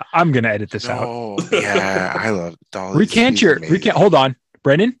so fast. I'm gonna edit this out. Yeah, I love Dolly. Recant. Hold on,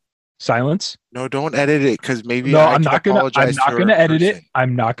 Brendan. Silence. No, don't edit it because maybe I'm not gonna edit it.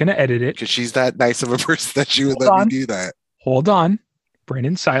 I'm not gonna edit it because she's that nice of a person that she would let me do that. Hold on,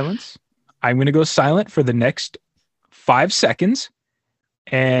 Brendan. Silence. I'm gonna go silent for the next 5 seconds,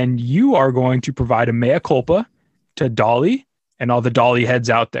 and you are going to provide a mea culpa to Dolly and all the Dolly heads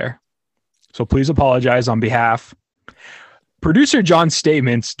out there. So please apologize on behalf. Producer John's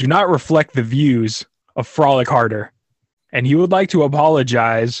statements do not reflect the views of Frolic Harder, and he would like to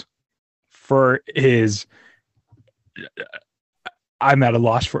apologize for his. I'm at a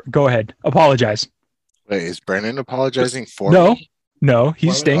loss for. Go ahead, apologize. Wait, is Brennan apologizing for me? No,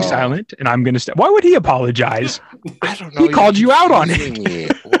 he's staying silent, and I'm going to stay. Why would he apologize? I don't know. He called you out on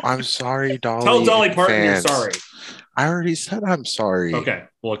it. Well, I'm sorry, Dolly. Tell Dolly Parton you're sorry. I already said I'm sorry. Okay,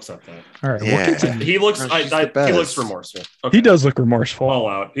 we'll accept that. All right. Yeah. He looks. He looks remorseful. Okay. He does look remorseful. All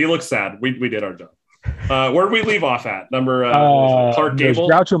out. He looks sad. We did our job. Where did we leave off at? Number Clark Gable,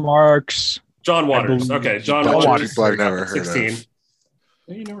 Groucho Marx, John Waters. Okay, John Waters. People I've never heard 16. of.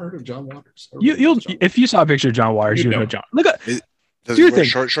 You never heard of John Waters? You'll if you saw a picture of John Waters, you'd know John. Look at. Does he wear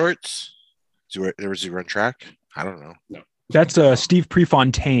short shorts? Does he run track? I don't know. No. That's Steve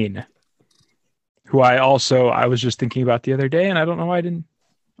Prefontaine, who I was just thinking about the other day, and I don't know why I didn't.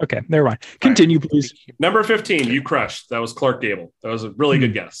 Okay, never mind. Continue, please. Number 15, you crushed. That was Clark Gable. That was a really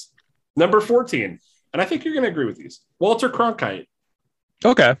good guess. Number 14, and I think you're going to agree with these. Walter Cronkite.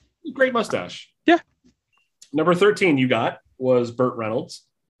 Okay. Great mustache. Yeah. Number 13 you got was Burt Reynolds.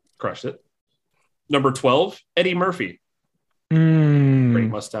 Crushed it. Number 12, Eddie Murphy. Great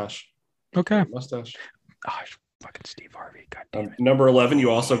mustache. Okay. Great mustache. Fucking Steve Harvey. God damn it. Number 11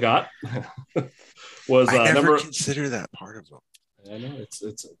 you also got was I never consider that part of him. I know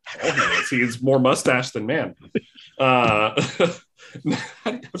it's he's more mustache than man. How do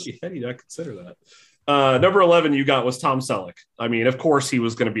you not consider that? Number 11 you got was Tom Selleck. I mean, of course he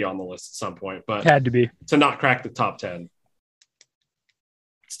was going to be on the list at some point, but had to be to not crack the top 10.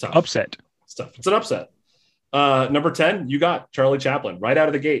 It's tough. Upset. It's tough. It's an upset. Number 10 you got Charlie Chaplin right out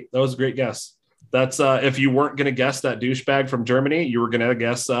of the gate. That was a great guess. That's if you weren't going to guess that douchebag from Germany, you were going to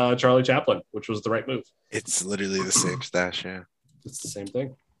guess Charlie Chaplin, which was the right move. It's literally the same stash, yeah. It's the same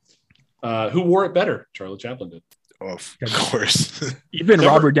thing. Who wore it better? Charlie Chaplin did. Oh, of course. Even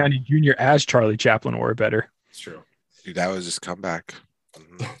Robert Downey Jr. as Charlie Chaplin wore it better. It's true. Dude, that was his comeback.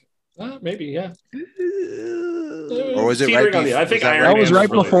 Maybe, yeah. Or was it right? I think that was right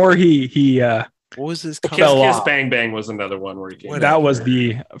before he what was his Kiss Bang Bang was another one where he came. That was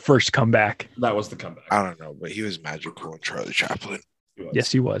the first comeback. That was the comeback. I don't know, but he was magical in Charlie Chaplin.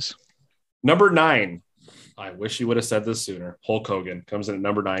 Yes, he was. Number 9. I wish you would have said this sooner. Hulk Hogan comes in at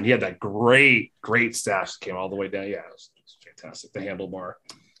number 9. He had that great stash that came all the way down. Yeah, it was fantastic. The handlebar.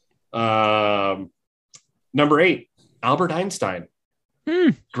 Number 8, Albert Einstein.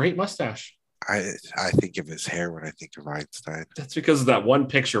 Great mustache. I think of his hair when I think of Einstein. That's because of that one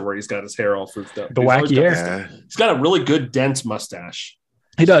picture where he's got his hair all froofed up. The wacky hair. Yeah. He's got a really good dense mustache.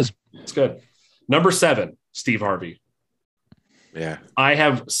 He does. It's good. Number 7, Steve Harvey. Yeah. I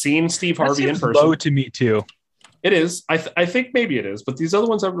have seen Steve Harvey in person. Low to me too. It is. I think maybe it is, but these other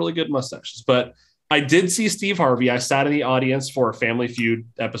ones have really good mustaches. But I did see Steve Harvey. I sat in the audience for a Family Feud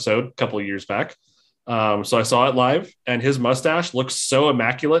episode a couple of years back. So I saw it live, and his mustache looks so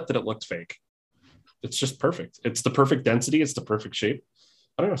immaculate that it looked fake. It's just perfect. It's the perfect density. It's the perfect shape.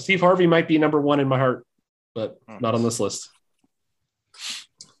 I don't know. Steve Harvey might be number 1 in my heart, but not on this list.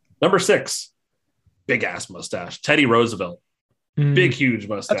 Number 6, big ass mustache. Teddy Roosevelt. Big, huge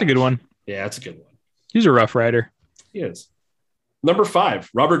mustache. That's a good one. Yeah, that's a good one. He's a rough rider. He is. Number 5,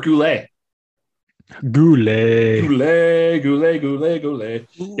 Robert Goulet. Goulet.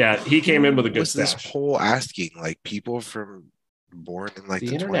 Yeah, he came in with a good stash. This poll asking like people from born in like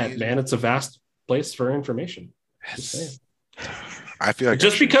the internet, 20s? Man. It's a vast place for information. I feel like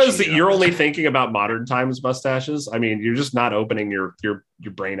just because that you're only thinking about modern times mustaches, I mean, you're just not opening your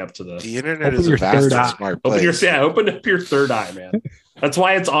brain up to the internet is a vast and smart place. Open up your third eye, man. That's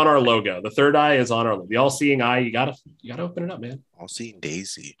why it's on our logo. The third eye is on our logo. The all-seeing eye. You gotta open it up, man. All-seeing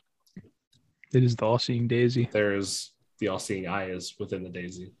daisy. It is the all-seeing daisy. There is the all-seeing eye is within the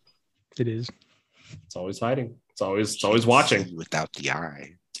daisy. It is. It's always hiding. It's always watching. Without the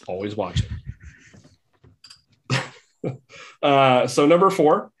eye. Always watching. So number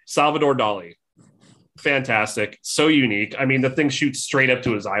 4, Salvador Dali. Fantastic. So unique. I mean, the thing shoots straight up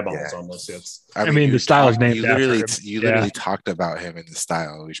to his eyeballs almost. I mean the style is named after him. You literally talked about him in the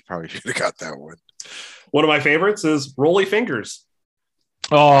style. We probably should have got that one. One of my favorites is Rolly Fingers.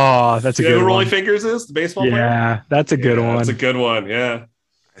 Oh, that's a good one. Who Rolly Fingers is? The baseball player? Yeah, that's a good one. That's a good one. Yeah.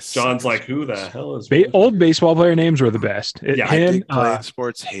 John's like, who the hell is old baseball player names were the best. I think playing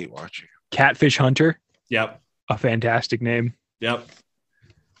sports, hate watching. Catfish Hunter. Yep. A fantastic name. Yep.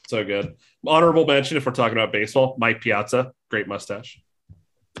 So good. Honorable mention if we're talking about baseball, Mike Piazza. Great mustache.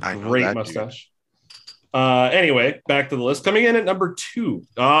 Great mustache. Anyway, back to the list. Coming in at number 2.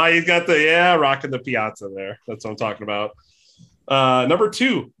 He's got rocking the Piazza there. That's what I'm talking about. Number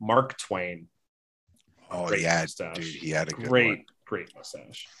 2, Mark Twain. Oh, great mustache. Dude, he had a great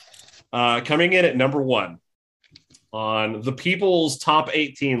mustache. Coming in at number 1 on the People's Top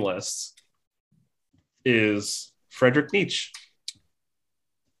 18 lists is Friedrich Nietzsche.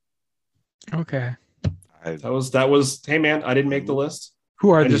 Okay. That was. Hey man, I didn't make the list.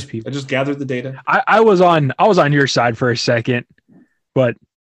 Who are these people? I just gathered the data. I was on your side for a second, but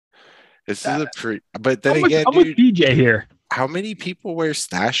this is but then again, I'm with DJ here. How many people wear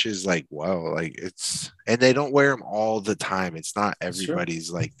stashes? And they don't wear them all the time. It's not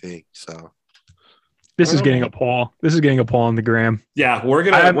everybody's thing. So This is getting a poll. This is getting a poll on the gram. Yeah,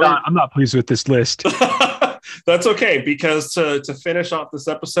 I'm not pleased with this list. That's okay, because to finish off this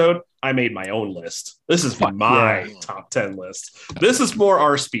episode, I made my own list. This is my top 10 list. This is more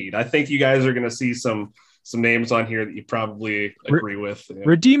our speed. I think you guys are going to see some names on here that you probably agree with.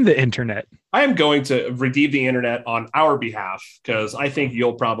 Redeem the internet. I am going to redeem the internet on our behalf, because I think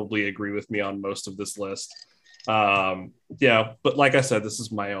you'll probably agree with me on most of this list. But like I said, this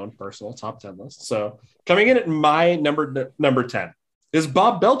is my own personal top 10 list. So coming in at my number 10 is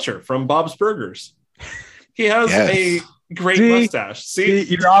Bob Belcher from Bob's Burgers. He has a great mustache. See,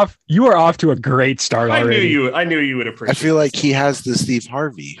 you are off to a great start already. I knew you would appreciate. I feel like he has the Steve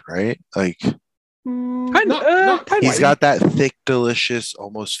Harvey, right? Like he's got that thick, delicious,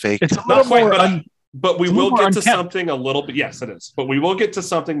 almost fake. It's a little more but we will get to something a little bit. Yes, it is. But we will get to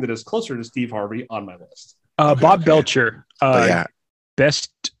something that is closer to Steve Harvey on my list. Bob Belcher,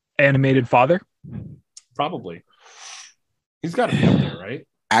 best animated father, probably. He's got to be up there, right?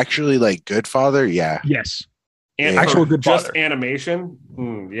 Actually, like good father, yes, and actual good just father. Animation,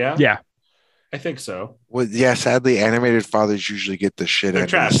 yeah. I think so. Well, sadly, animated fathers usually get the shit out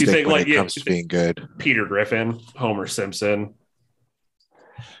of the stick when it comes to being good. Peter Griffin, Homer Simpson.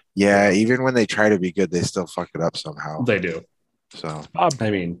 Yeah, even when they try to be good, they still fuck it up somehow. They do. So, Bob,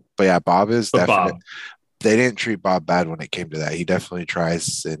 Bob is definitely. Bob. They didn't treat Bob bad when it came to that. He definitely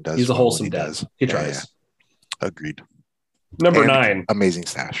tries and does. He's a wholesome dad. He tries. Yeah. Agreed. Number 9. Amazing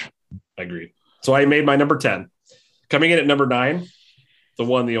stash. Agreed. So I made my number 10. Coming in at number 9, the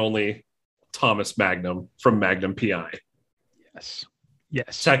one, the only Thomas Magnum from Magnum PI.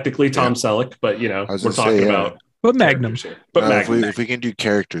 Yes. Technically Tom Selleck, but we're talking about. But Magnum. But Magnum. If we can do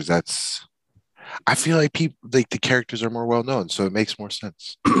characters, I feel like people like the characters are more well known, so it makes more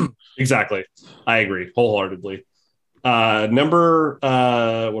sense. Exactly. I agree wholeheartedly. Number what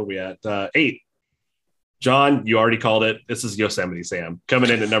are we at? 8. John, you already called it. This is Yosemite Sam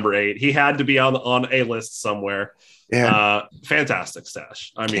coming in at number 8. He had to be on a list somewhere. Yeah. Fantastic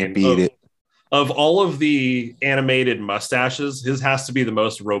stash. I Can't mean, beat it. Of all of the animated mustaches, his has to be the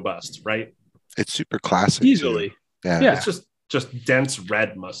most robust, right? It's super classic. Easily. Too. Yeah. It's just dense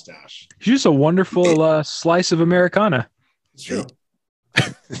red mustache. He's just a wonderful slice of Americana. It's true.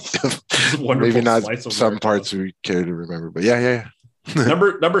 Maybe not some parts we care to remember, but yeah.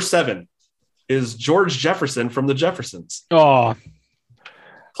 Number 7 is George Jefferson from the Jeffersons. Oh,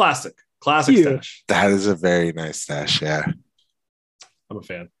 classic stash. That is a very nice stash. Yeah, I'm a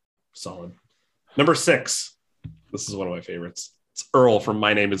fan. Solid. Number 6. This is one of my favorites. It's Earl from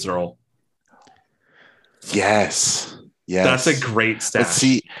My Name Is Earl. Yes. That's a great stash. Let's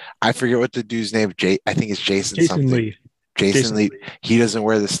see. I forget what the dude's name. I think it's Jason something. Lee. Jason Lee. He doesn't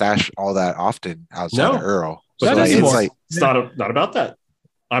wear the stash all that often outside of Earl. But it's not about that.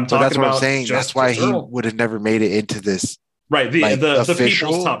 I'm talking that's what about. I'm saying. That's why he would have never made it into this. Right. The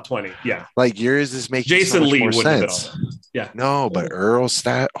people's top 20. Yeah. Like yours is making Jason so much Lee more wouldn't sense. have been on. Yeah. No, but Earl's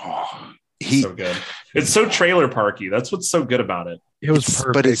stat. Oh, so good. It's so trailer parky. That's what's so good about it. It was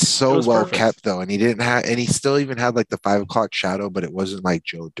perfect. But it's so well kept though, and he still even had like the 5 o'clock shadow, but it wasn't like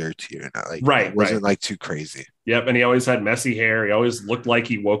Joe Dirty or not. Like it wasn't like too crazy. Yep, and he always had messy hair. He always looked like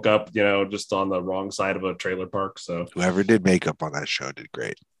he woke up, just on the wrong side of a trailer park. So whoever did makeup on that show did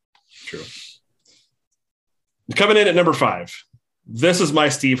great. True. Coming in at number 5. This is my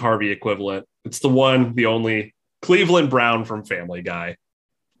Steve Harvey equivalent. It's the one, the only Cleveland Brown from Family Guy.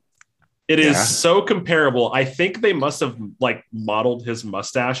 It is so comparable. I think they must have modeled his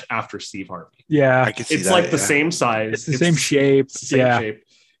mustache after Steve Harvey. Yeah. I can see it's that, the same size. It's the same shape. It's the same shape.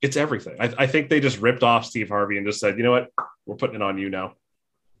 It's everything. I think they just ripped off Steve Harvey and just said, you know what? We're putting it on you now.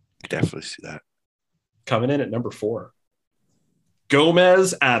 I definitely see that. Coming in at number 4.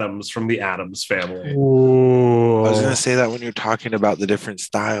 Gomez Addams from the Addams Family. Ooh. I was going to say that when you're talking about the different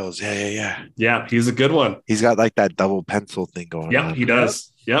styles. Yeah. Yeah, he's a good one. He's got like that double pencil thing going on. Yeah, he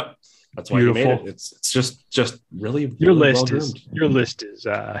does. Yep. That's why you made it. It's just really your really list is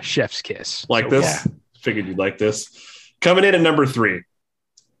chef's kiss. Like this? Yeah. Figured you'd like this. Coming in at number 3,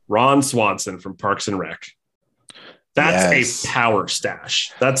 Ron Swanson from Parks and Rec. That's a power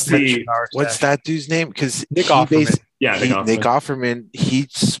stash. What's that dude's name? Because Nick Offerman. Nick Offerman. He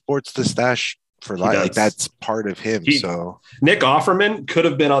sports the stash for life. Like that's part of him. So Nick Offerman could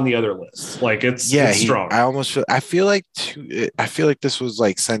have been on the other list. Like it's strong. I feel like this was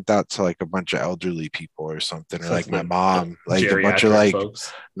like sent out to like a bunch of elderly people or something, or like my mom, like a bunch of like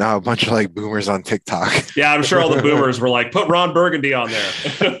folks. No, a bunch of like boomers on TikTok. Yeah, I'm sure all the boomers were like, put Ron Burgundy on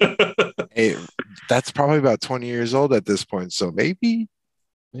there. Hey, that's probably about 20 years old at this point. So maybe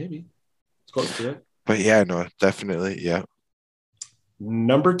it's close to it. But yeah, no, definitely. Yeah.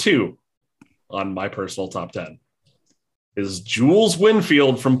 Number 2, on my personal top 10 is Jules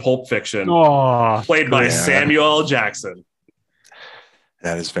Winfield from Pulp Fiction, played by Samuel L. Jackson.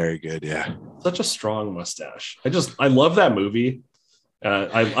 That is very good. Yeah. Such a strong mustache. I love that movie.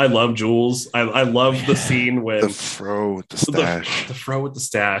 I love Jules. I love the scene when the fro with the stash. The fro with the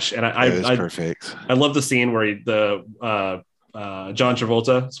stash. And perfect. I love the scene where John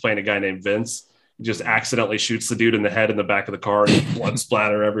Travolta is playing a guy named Vince. He just accidentally shoots the dude in the head in the back of the car and blood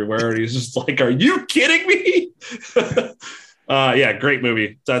splatter everywhere. And he's just like, "Are you kidding me?" Yeah, great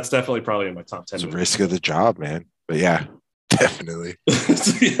movie. That's definitely probably in my top 10. It's a risk of the job, man. But yeah, definitely.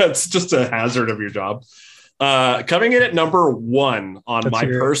 Yeah, it's just a hazard of your job. Coming in at number 1 on my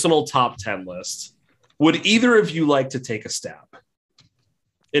personal top 10 list. Would either of you like to take a stab?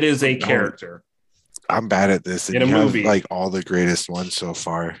 It is a character. I'm bad at this. And in a movie, like all the greatest ones so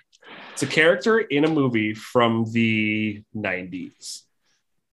far. It's a character in a movie from the 90s.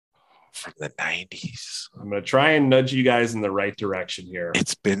 From the 90s. I'm going to try and nudge you guys in the right direction here.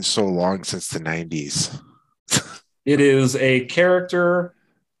 It's been so long since the 90s. It is a character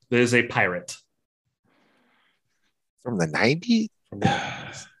that is a pirate. From the 90s? From the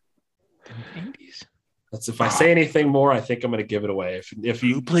 90s. That's if I say anything more, I think I'm going to give it away. If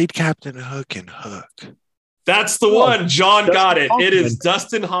you played Captain Hook in Hook. That's the one. John got it. It is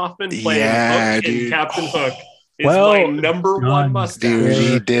Dustin Hoffman playing Hook in Captain Hook. It's my number 1 mustache. Dude,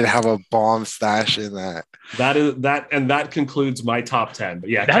 he did have a bomb stash in that. That concludes my top 10. But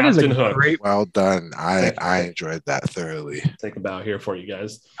yeah, that Captain is Hook. Well done. I enjoyed that thoroughly. Take a bow here for you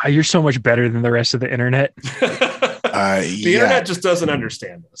guys. You're so much better than the rest of the internet. The internet just doesn't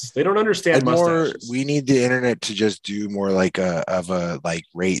understand this. They don't understand mustaches. We need the internet to just do more like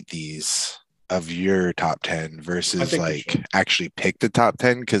rate these of your top 10 versus actually pick the top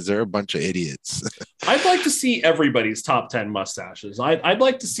 10 because they're a bunch of idiots. I'd like to see everybody's top 10 mustaches. I'd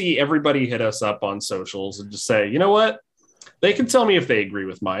like to see everybody hit us up on socials and just say, you know what? They can tell me if they agree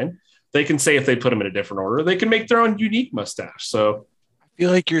with mine. They can say if they put them in a different order. They can make their own unique mustache. So I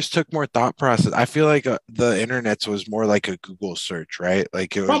feel like yours took more thought process. I feel like the internet's was more like a Google search, right?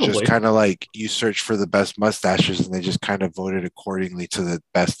 Like it was just kind of like you search for the best mustaches and they just kind of voted accordingly to the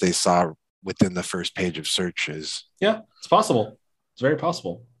best they saw within the first page of searches. Yeah, it's possible. It's very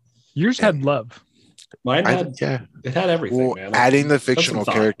possible. Yours had love. Mine had, it had everything, man. Adding the fictional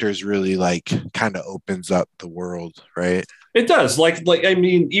characters really kind of opens up the world, right? It does. Like I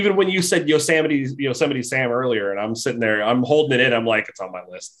mean, even when you said Yosemite Sam earlier, and I'm sitting there, I'm holding it in. I'm like, it's on my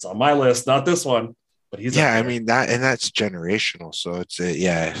list. It's on my list, not this one. But he's I mean that's generational. So it's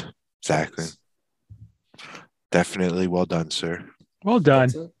exactly. Definitely well done, sir. Well done.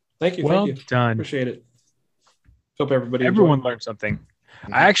 Thank you. Well done. Appreciate it. Hope everyone learned something.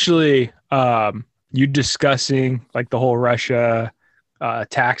 Mm-hmm. I actually, you discussing like the whole Russia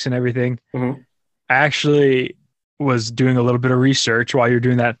tax and everything. Mm-hmm. I actually was doing a little bit of research while you're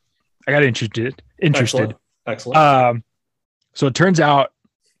doing that. I got interested. Excellent. So it turns out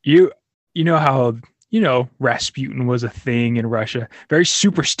you know how Rasputin was a thing in Russia. Very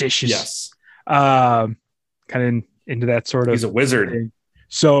superstitious. Yes. Kind of into that sort of. He's a wizard. Thing.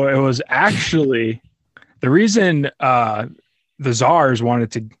 So it was actually the reason the czars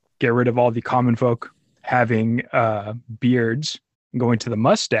wanted to get rid of all the common folk having beards and going to the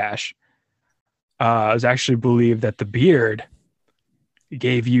mustache. It was actually believed that the beard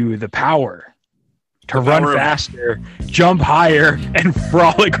gave you the power to run faster, jump higher, and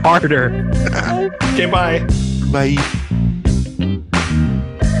frolic harder. Okay, bye. Bye.